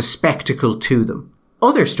 there is a spectacle to them.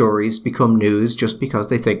 Other stories become news just because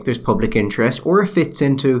they think there's public interest or it fits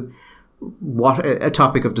into what a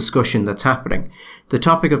topic of discussion that's happening. The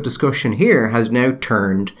topic of discussion here has now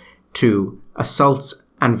turned to assaults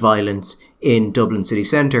and violence in Dublin city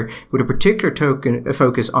centre, with a particular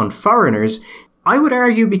focus on foreigners. I would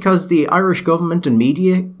argue because the Irish government and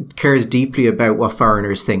media cares deeply about what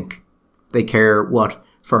foreigners think. They care what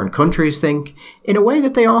foreign countries think in a way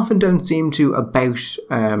that they often don't seem to about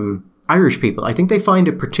Irish people. I think they find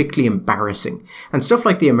it particularly embarrassing. And stuff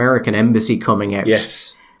like the American embassy coming out.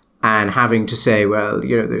 Yes. And having to say, well,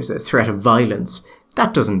 there's a threat of violence.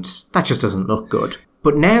 That just doesn't look good.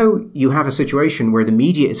 But now you have a situation where the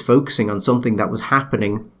media is focusing on something that was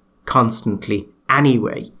happening constantly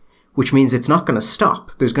anyway, which means it's not going to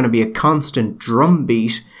stop. There's going to be a constant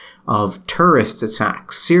drumbeat of tourist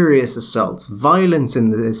attacks, serious assaults, violence in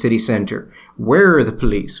the city centre. Where are the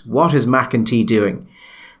police? What is McEntee doing?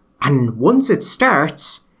 And once it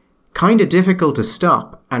starts, kind of difficult to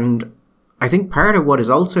stop. And I think part of what is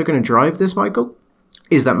also going to drive this, Michael,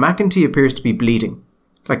 is that McEntee appears to be bleeding.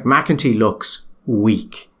 Like, McEntee looks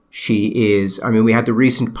weak. She is, I mean, we had the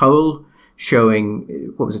recent poll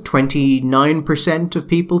showing, 29% of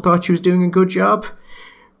people thought she was doing a good job.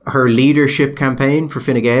 Her leadership campaign for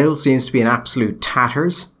Fine Gael seems to be in absolute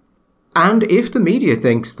tatters. And if the media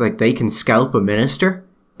thinks like they can scalp a minister,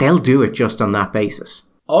 they'll do it just on that basis.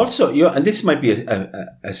 Also, and this might be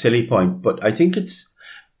a silly point, but I think it's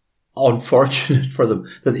unfortunate for them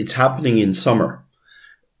that it's happening in summer,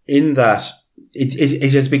 in that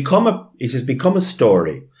it has become a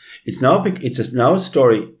story. It's now a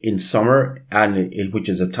story in summer, and which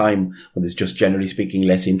is a time when there's just, generally speaking,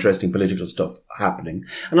 less interesting political stuff happening.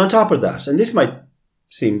 And on top of that, and this might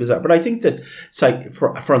seem bizarre, but I think that it's like,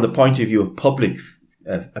 from the point of view of public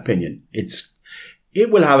opinion, it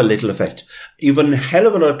will have a little effect. Even a hell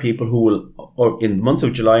of a lot of people who will, or in the months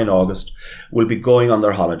of July and August, will be going on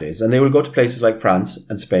their holidays, and they will go to places like France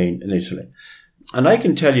and Spain and Italy. And I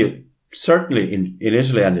can tell you, certainly in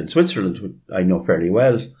Italy and in Switzerland, which I know fairly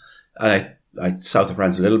well, and I south of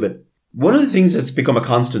France a little bit, one of the things that's become a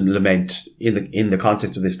constant lament in the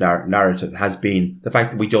context of this narrative has been the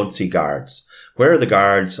fact that we don't see guards. Where are the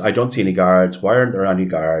guards? I don't see any guards. Why aren't there any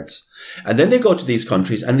guards? And then they go to these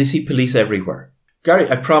countries and they see police everywhere. Gary,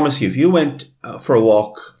 I promise you, if you went for a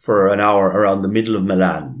walk for an hour around the middle of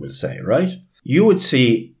Milan, we'll say, right, you would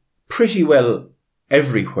see pretty well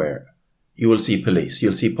everywhere. You will see police.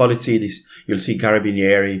 You'll see Polizia, you'll see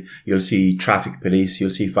Carabinieri, you'll see traffic police, you'll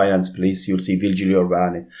see finance police, you'll see Vigili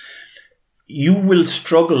Urbani. You will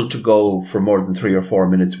struggle to go for more than 3 or 4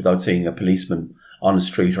 minutes without seeing a policeman on a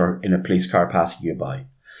street or in a police car passing you by.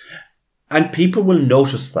 And people will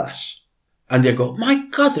notice that. And they'll go, my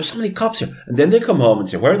God, there's so many cops here. And then they come home and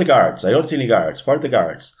say, where are the guards? I don't see any guards. Where are the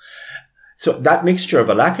guards? So that mixture of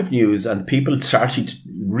a lack of news and people starting to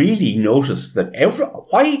really notice that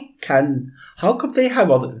how come they have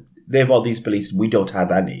all these police and we don't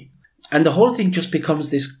have any? And the whole thing just becomes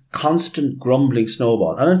this constant grumbling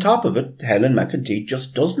snowball. And on top of it, Helen McEntee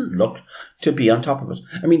just doesn't look to be on top of it.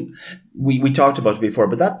 I mean, we talked about it before,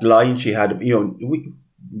 but that line she had, you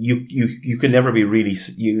can never be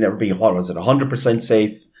you never be, 100%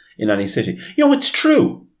 safe in any city. It's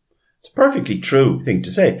true. It's a perfectly true thing to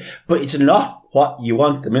say, but it's not what you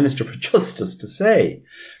want the Minister for Justice to say.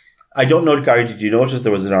 I don't know, Gary, did you notice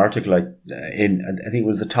there was an article I think it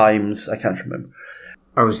was the Times, I can't remember.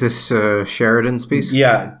 Oh, is this Sheridan's piece?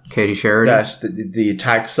 Yeah. Katie Sheridan? That the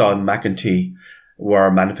attacks on McEntee were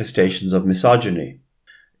manifestations of misogyny.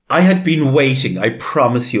 I had been waiting, I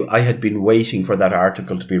promise you, I had been waiting for that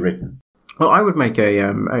article to be written. Well, I would make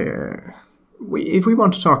if we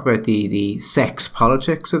want to talk about the sex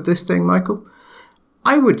politics of this thing, Michael,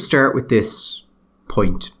 I would start with this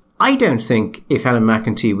point. I don't think if Helen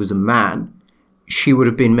McEntee was a man, she would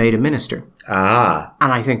have been made a minister. Ah.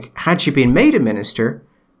 And I think had she been made a minister,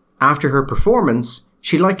 after her performance,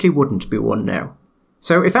 she likely wouldn't be one now.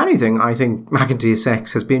 So if anything, I think McEntee's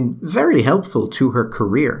sex has been very helpful to her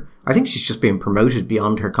career. I think she's just been promoted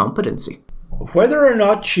beyond her competency. Whether or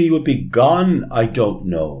not she would be gone, I don't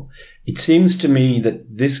know. It seems to me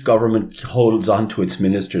that this government holds on to its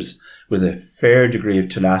ministers with a fair degree of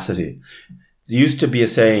tenacity. There used to be a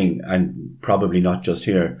saying, and probably not just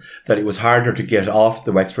here, that it was harder to get off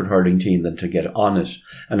the Wexford hurling team than to get on it.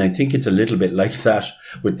 And I think it's a little bit like that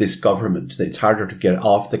with this government. That it's harder to get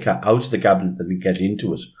out of the cabinet than to get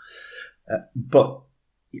into it. But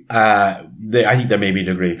I think there may be a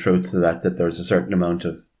degree of truth to that there's a certain amount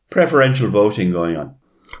of preferential voting going on.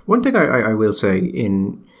 One thing I will say,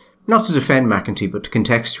 not to defend McEntee, but to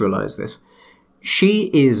contextualise this,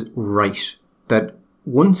 she is right that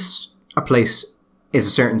once a place is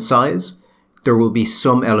a certain size, there will be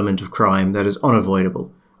some element of crime that is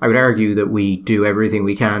unavoidable. I would argue that we do everything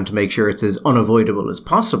we can to make sure it's as unavoidable as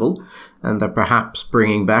possible, and that perhaps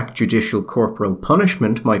bringing back judicial corporal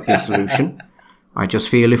punishment might be a solution. I just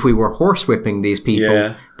feel if we were horsewhipping these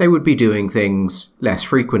people, they would be doing things less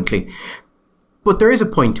frequently. But there is a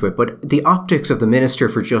point to it. But the optics of the Minister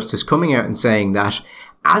for Justice coming out and saying that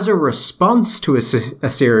as a response to a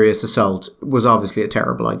serious assault was obviously a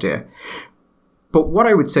terrible idea. But what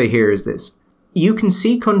I would say here is this. You can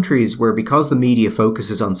see countries where, because the media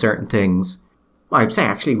focuses on certain things, I'd say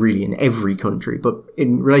actually really in every country, but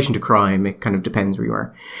in relation to crime, it kind of depends where you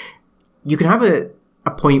are. You can have a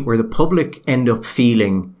point where the public end up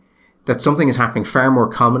feeling that something is happening far more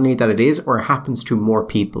commonly than it is, or it happens to more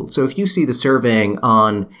people. So if you see the surveying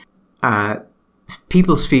on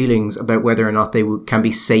people's feelings about whether or not they can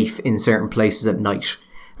be safe in certain places at night,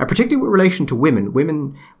 particularly with relation to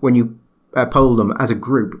women, when you poll them as a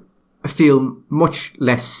group, feel much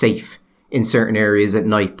less safe in certain areas at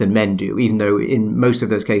night than men do, even though in most of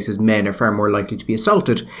those cases men are far more likely to be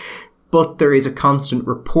assaulted. But there is a constant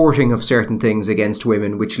reporting of certain things against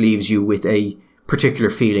women, which leaves you with a particular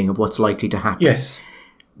feeling of what's likely to happen. Yes.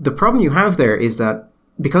 The problem you have there is that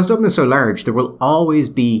because Dublin is so large, there will always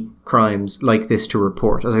be crimes like this to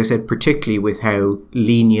report, as I said, particularly with how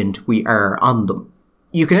lenient we are on them.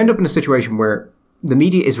 You can end up in a situation where the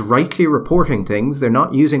media is rightly reporting things, they're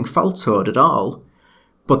not using falsehood at all,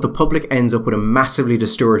 but the public ends up with a massively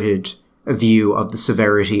distorted view of the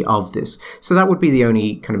severity of this. So that would be the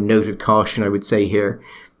only kind of note of caution I would say here.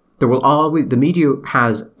 The media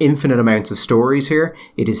has infinite amounts of stories here.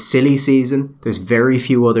 It is silly season. There's very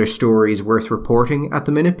few other stories worth reporting at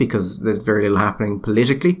the minute because there's very little happening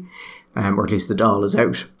politically, or at least the doll is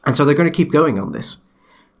out. And so they're going to keep going on this.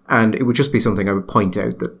 And it would just be something I would point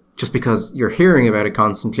out, that just because you're hearing about it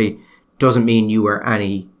constantly doesn't mean you are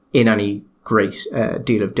in any great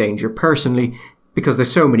deal of danger personally, because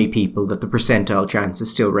there's so many people that the percentile chance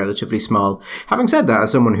is still relatively small. Having said that,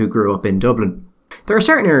 as someone who grew up in Dublin, there are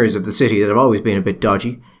certain areas of the city that have always been a bit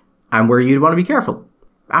dodgy and where you'd want to be careful.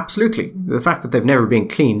 Absolutely. The fact that they've never been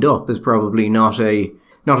cleaned up is probably not a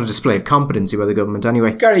display of competency by the government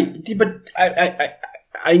anyway. Gary, but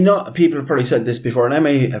I know people have probably said this before, and I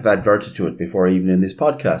may have adverted to it before even in this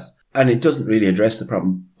podcast, and it doesn't really address the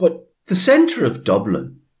problem. But the centre of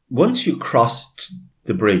Dublin, once you crossed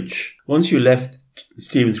the bridge, once you left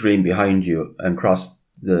Stephen's Green behind you and crossed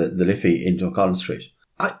the Liffey into O'Connell Street,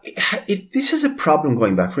 this is a problem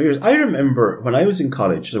going back for years. I remember when I was in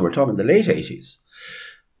college, so we're talking the late 80s,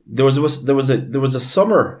 there was a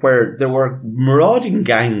summer where there were marauding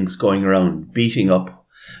gangs going around beating up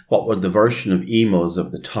what were the version of emos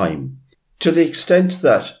of the time, to the extent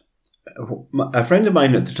that a friend of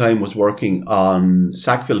mine at the time was working on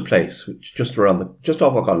Sackville Place, which just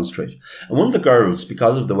off O'Connell Street. And one of the girls,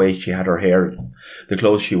 because of the way she had her hair, the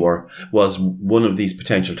clothes she wore, was one of these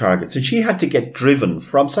potential targets. And she had to get driven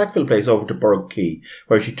from Sackville Place over to Borough Quay,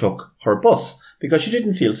 where she took her bus, because she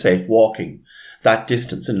didn't feel safe walking that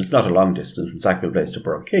distance. And it's not a long distance from Sackville Place to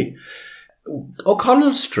Borough Quay.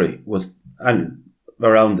 O'Connell Street was, and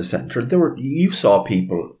around the centre, you saw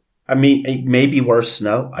people. I mean, it may be worse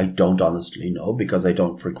now. I don't honestly know, because I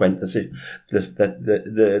don't frequent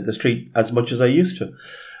the street as much as I used to.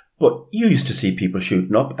 But you used to see people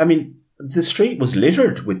shooting up. I mean, the street was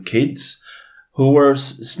littered with kids who were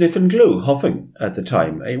sniffing glue, huffing at the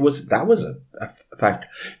time. That was a fact.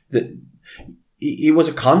 It was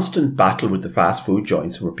a constant battle with the fast food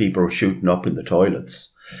joints where people were shooting up in the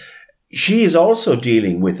toilets. She is also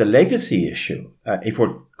dealing with a legacy issue, if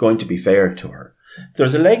we're going to be fair to her.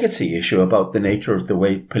 There's a legacy issue about the nature of the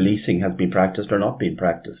way policing has been practiced or not been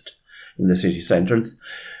practiced in the city centre.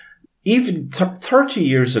 Even 30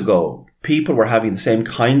 years ago, people were having the same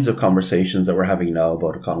kinds of conversations that we're having now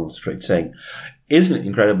about O'Connell Street, saying, isn't it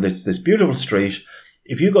incredible, it's this beautiful street.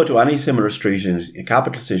 If you go to any similar street in a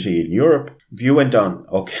capital city in Europe, if you went down,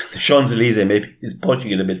 okay, the Champs-Élysées maybe is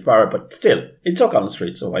pushing it a bit far, but still, it's O'Connell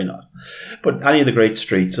Street, so why not? But any of the great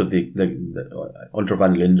streets of the Unter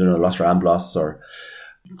van Linden or Los Ramblas or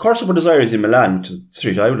Corso Buenos Aires in Milan, which is a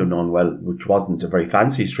street I would have known well, which wasn't a very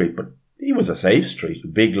fancy street, but it was a safe street, a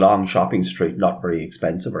big, long shopping street, not very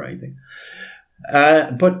expensive or anything.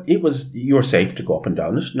 But you were safe to go up and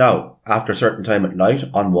down it. Now, after a certain time at night,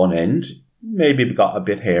 on one end, maybe it got a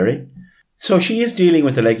bit hairy. So she is dealing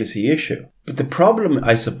with a legacy issue. But the problem,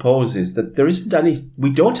 I suppose, is that we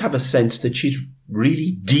don't have a sense that she's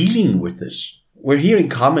really dealing with it. We're hearing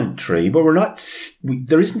commentary, but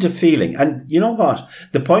there isn't a feeling. And you know what?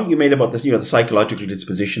 The point you made about this, the psychological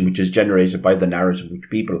disposition which is generated by the narrative which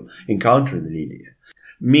people encounter in the media,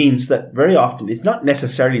 means that very often it's not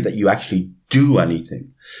necessarily that you actually do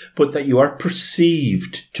anything, but that you are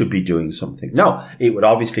perceived to be doing something. Now, it would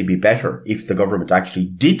obviously be better if the government actually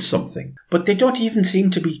did something, but they don't even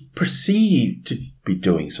seem to be perceived to be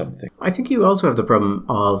doing something. I think you also have the problem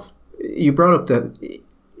of, you brought up that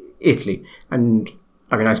Italy, and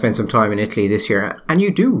I mean, I spent some time in Italy this year, and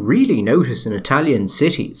you do really notice in Italian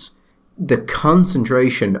cities the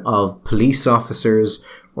concentration of police officers,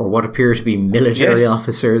 or what appear to be military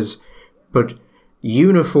officers, but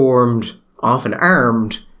uniformed, often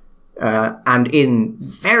armed, and in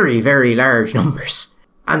very, very large numbers.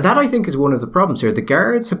 And that, I think, is one of the problems here. The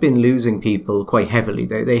guards have been losing people quite heavily.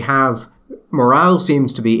 They have, morale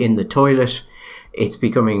seems to be in the toilet. it's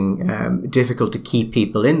becoming difficult to keep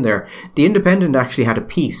people in there. The Independent actually had a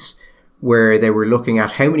piece where they were looking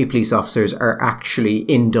at how many police officers are actually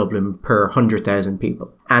in Dublin per 100,000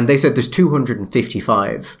 people. And they said there's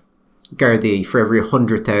 255 Gardaí for every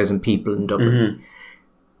 100,000 people in Dublin. Mm-hmm.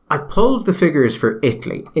 I pulled the figures for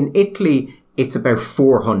Italy. In Italy, it's about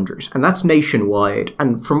 400, and that's nationwide.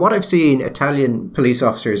 And from what I've seen, Italian police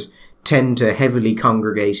officers tend to heavily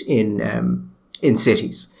congregate in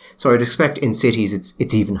cities. So I'd expect in cities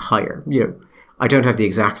it's even higher. I don't have the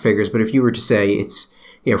exact figures, but if you were to say it's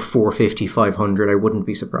 450, 500, I wouldn't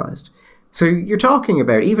be surprised. So you're talking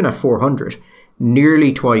about, even at 400,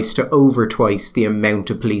 nearly twice to over twice the amount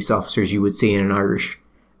of police officers you would see in an Irish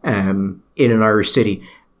city.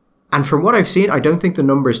 And from what I've seen, I don't think the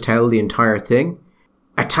numbers tell the entire thing.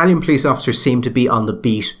 Italian police officers seem to be on the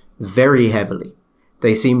beat very heavily.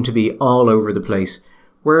 They seem to be all over the place.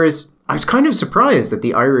 Whereas I was kind of surprised that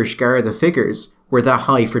the Irish Garda figures were that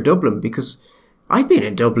high for Dublin, because I've been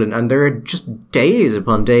in Dublin and there are just days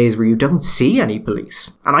upon days where you don't see any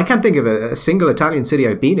police. And I can't think of a single Italian city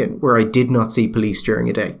I've been in where I did not see police during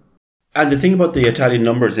a day. And the thing about the Italian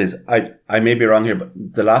numbers is, I may be wrong here, but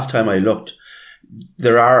the last time I looked,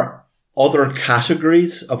 there are other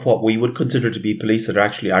categories of what we would consider to be police that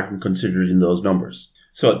actually aren't considered in those numbers.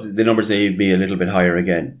 So the numbers may be a little bit higher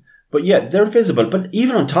again. But yeah, they're visible. But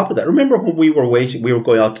even on top of that, remember when we were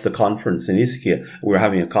going out to the conference in Ischia, we were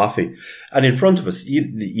having a coffee, and in front of us,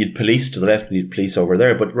 you'd police to the left and you'd police over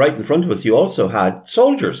there, but right in front of us, you also had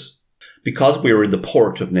soldiers. Because we were in the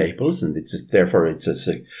port of Naples, and therefore it's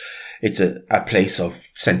a place of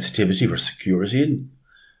sensitivity for security, and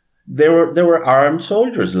there were armed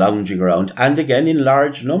soldiers lounging around, and again in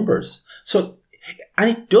large numbers. So, and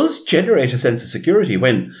it does generate a sense of security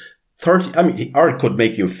when 30, or it could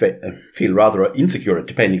make you feel rather insecure,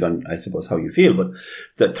 depending on, I suppose, how you feel, but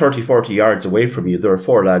that 30, 40 yards away from you, there are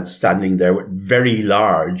four lads standing there with very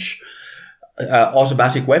large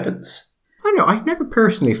automatic weapons. I know, I've never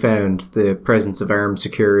personally found the presence of armed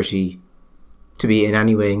security to be in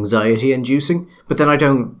any way anxiety inducing, but then I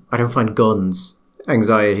don't find guns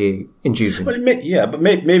anxiety inducing. Well, but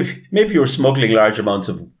maybe if you were smuggling large amounts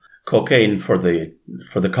of cocaine for the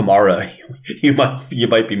Camorra, you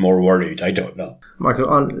might be more worried. I don't know.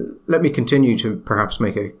 Michael, let me continue to perhaps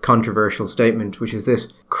make a controversial statement, which is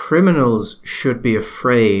this: criminals should be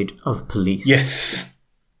afraid of police. Yes,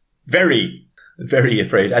 very, very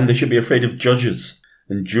afraid, and they should be afraid of judges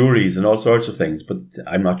and juries and all sorts of things. But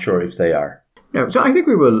I'm not sure if they are. No, so I think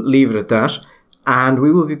we will leave it at that. And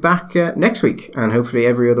we will be back next week, and hopefully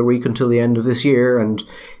every other week until the end of this year, and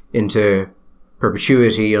into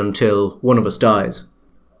perpetuity until one of us dies.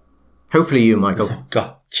 Hopefully you, Michael. Oh,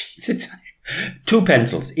 God, Jesus. 2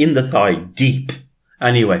 pencils in the thigh, deep.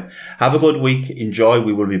 Anyway, have a good week. Enjoy.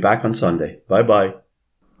 We will be back on Sunday. Bye-bye.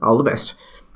 All the best.